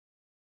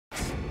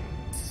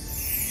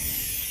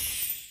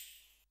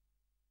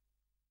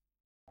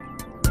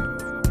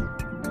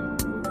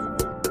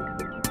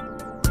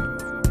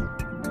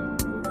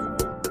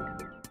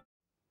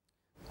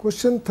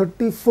Question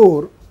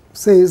 34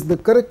 says the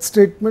correct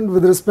statement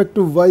with respect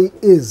to Y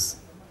is.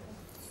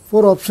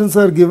 4 options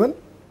are given.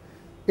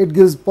 It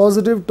gives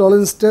positive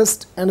tolerance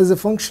test and is a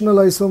functional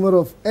isomer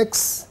of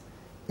X.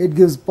 It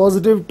gives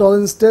positive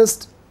tolerance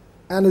test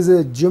and is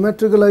a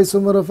geometrical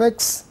isomer of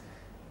X.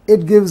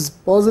 It gives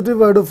positive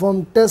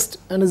iodoform test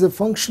and is a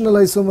functional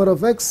isomer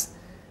of X.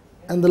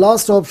 And the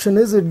last option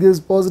is it gives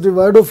positive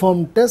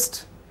iodoform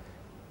test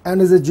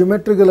and is a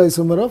geometrical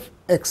isomer of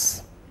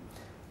X.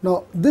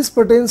 Now this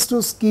pertains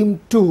to scheme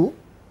 2.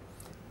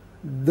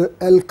 The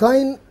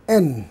alkyne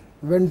N,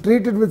 when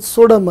treated with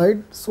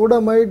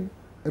sodamide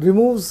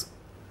removes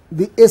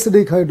the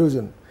acidic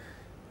hydrogen,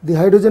 the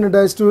hydrogen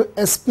attached to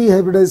sp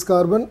hybridized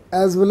carbon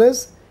as well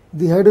as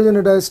the hydrogen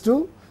attached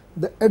to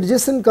the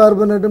adjacent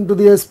carbon atom to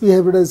the sp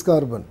hybridized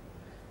carbon.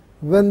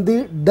 When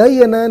the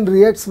dianion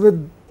reacts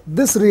with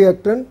this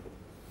reactant,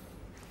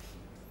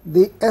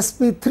 the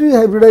sp3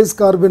 hybridized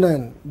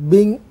carbanion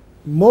being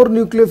more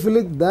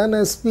nucleophilic than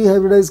sp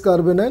hybridized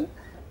carbanion,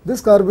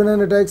 this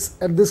carbanion attacks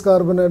at this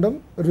carbon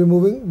atom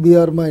removing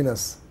Br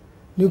minus.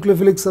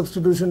 Nucleophilic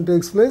substitution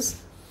takes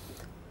place.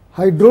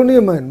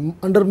 Hydronium ion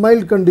under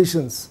mild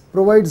conditions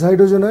provides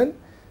hydrogen ion.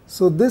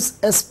 So this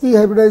sp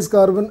hybridized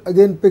carbon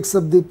again picks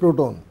up the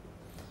proton.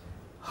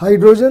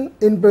 Hydrogen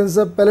in presence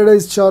of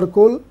palladized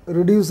charcoal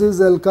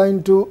reduces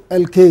alkyne to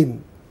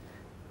alkane.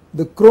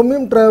 The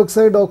chromium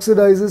trioxide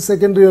oxidizes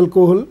secondary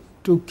alcohol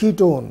to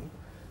ketone,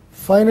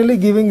 finally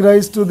giving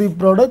rise to the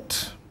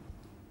product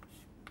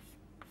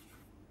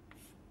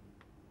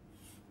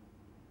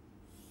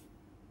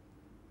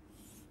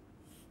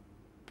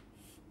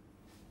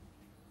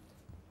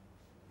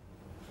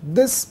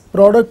this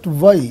product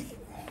Y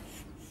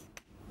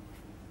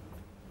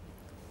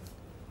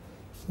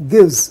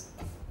gives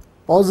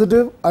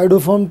positive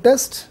iodoform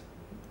test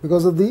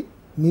because of the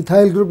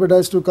methyl group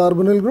attached to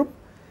carbonyl group,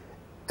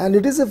 and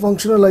it is a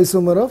functional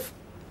isomer of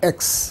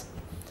X.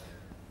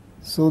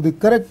 So the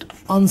correct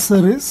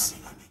answer is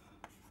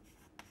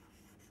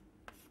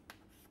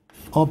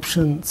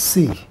option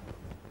C.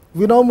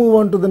 We now move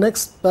on to the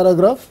next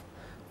paragraph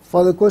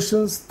for the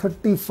questions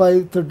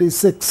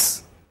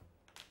 35-36.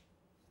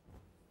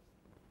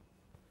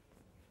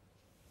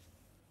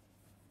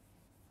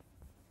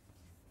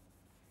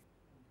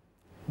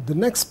 The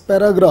next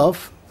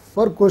paragraph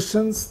for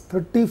questions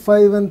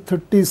 35 and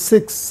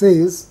 36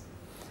 says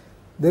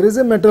there is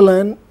a metal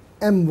ion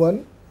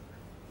M1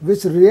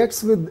 which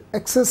reacts with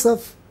excess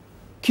of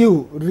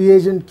Q,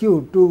 reagent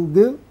Q, to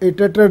give a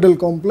tetrahedral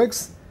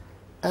complex,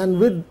 and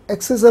with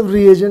excess of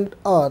reagent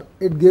R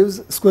it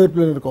gives square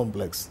planar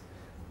complex.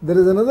 There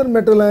is another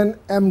metal ion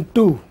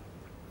M2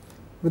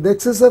 with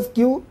excess of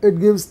Q it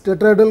gives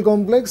tetrahedral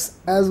complex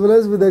as well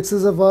as with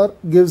excess of R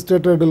gives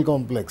tetrahedral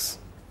complex.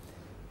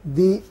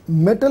 The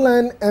metal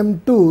ion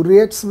M2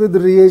 reacts with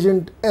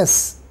reagent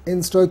S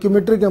in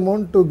stoichiometric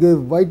amount to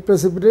give white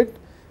precipitate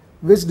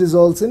which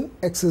dissolves in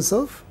excess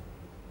of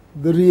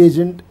the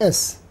reagent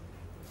S.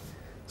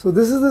 So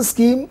this is the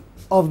scheme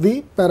of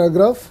the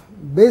paragraph.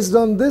 Based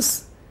on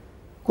this,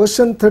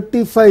 question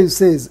 35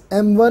 says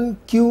M1,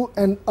 Q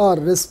and R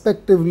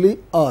respectively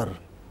are.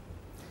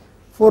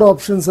 4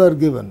 options are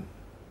given.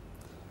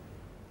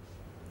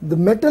 The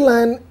metal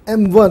ion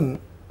M1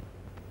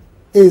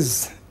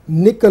 is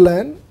nickel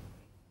ion,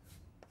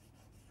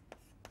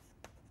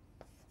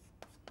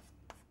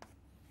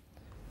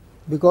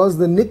 because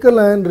the nickel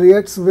ion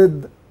reacts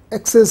with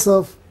excess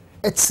of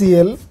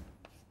HCl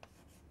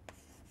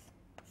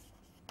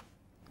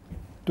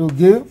to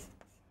give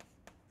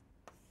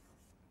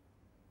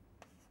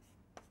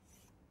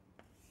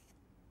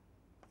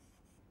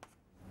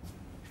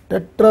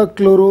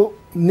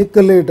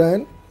tetrachloronickelate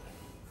ion.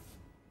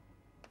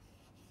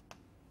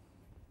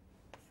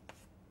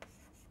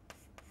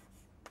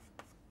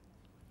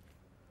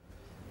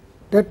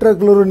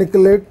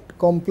 Tetrachloronickelate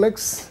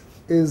complex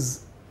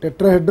is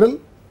tetrahedral.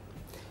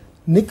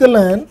 Nickel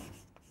ion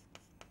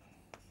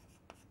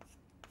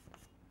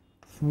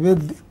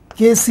with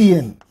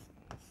KCN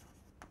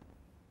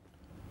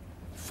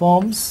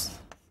forms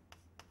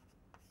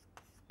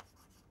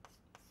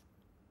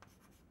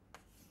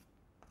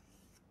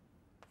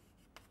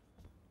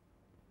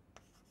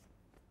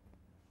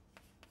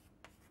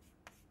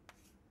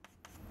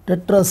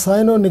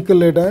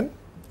tetracyanonickelate ion,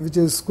 which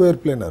is square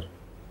planar.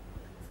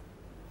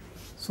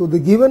 So the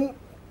given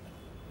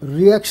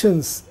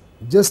reactions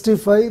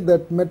justify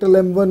that metal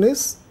M1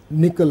 is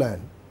nickel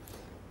ion.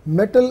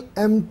 Metal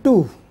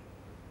M2,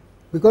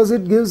 because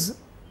it gives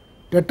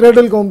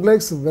tetrahedral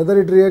complex, whether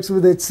it reacts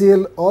with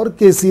HCl or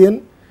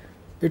KCN,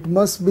 it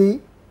must be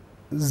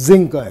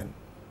zinc ion.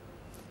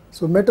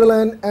 So metal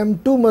ion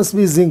M2 must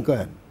be zinc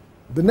ion.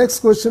 The next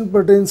question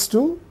pertains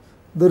to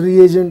the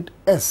reagent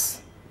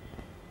S.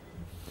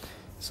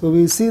 So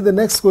we see the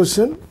next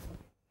question.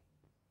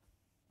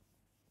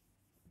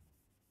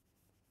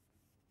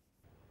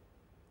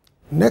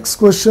 Next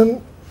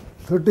question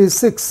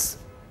 36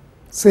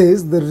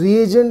 says the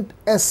reagent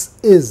S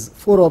is,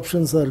 4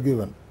 options are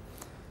given: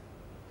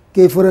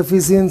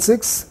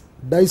 K4FeCN6,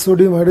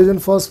 disodium hydrogen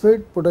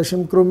phosphate,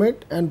 potassium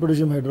chromate and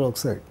potassium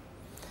hydroxide.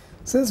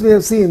 Since we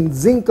have seen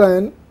zinc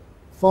ion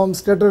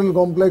forms tetrahedral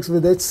complex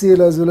with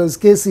HCl as well as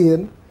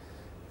KCN,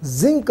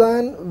 zinc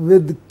ion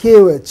with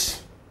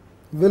KOH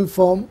will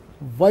form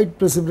white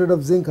precipitate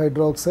of zinc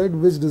hydroxide,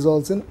 which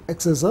dissolves in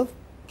excess of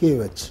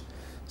KOH.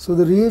 So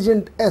the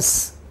reagent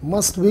S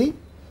must be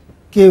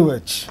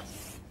KOH.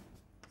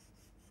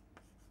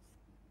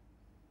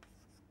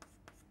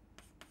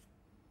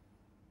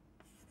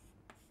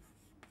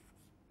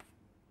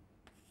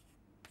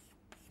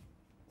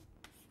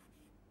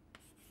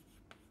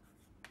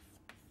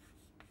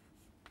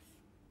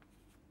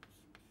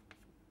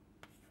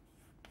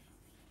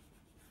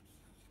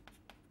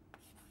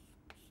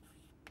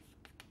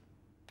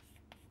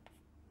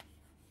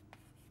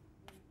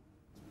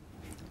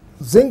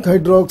 Zinc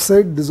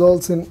hydroxide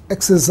dissolves in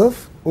excess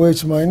of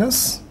OH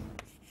minus.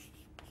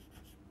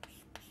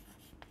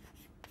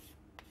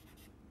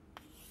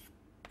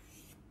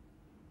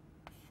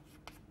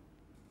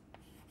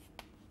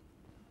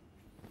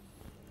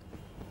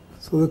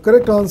 So the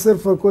correct answer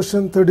for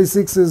question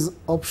 36 is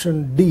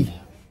option D.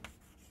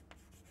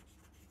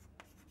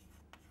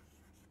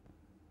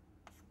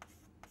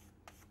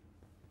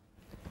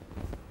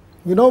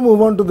 We now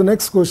move on to the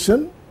next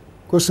question,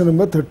 question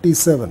number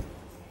 37.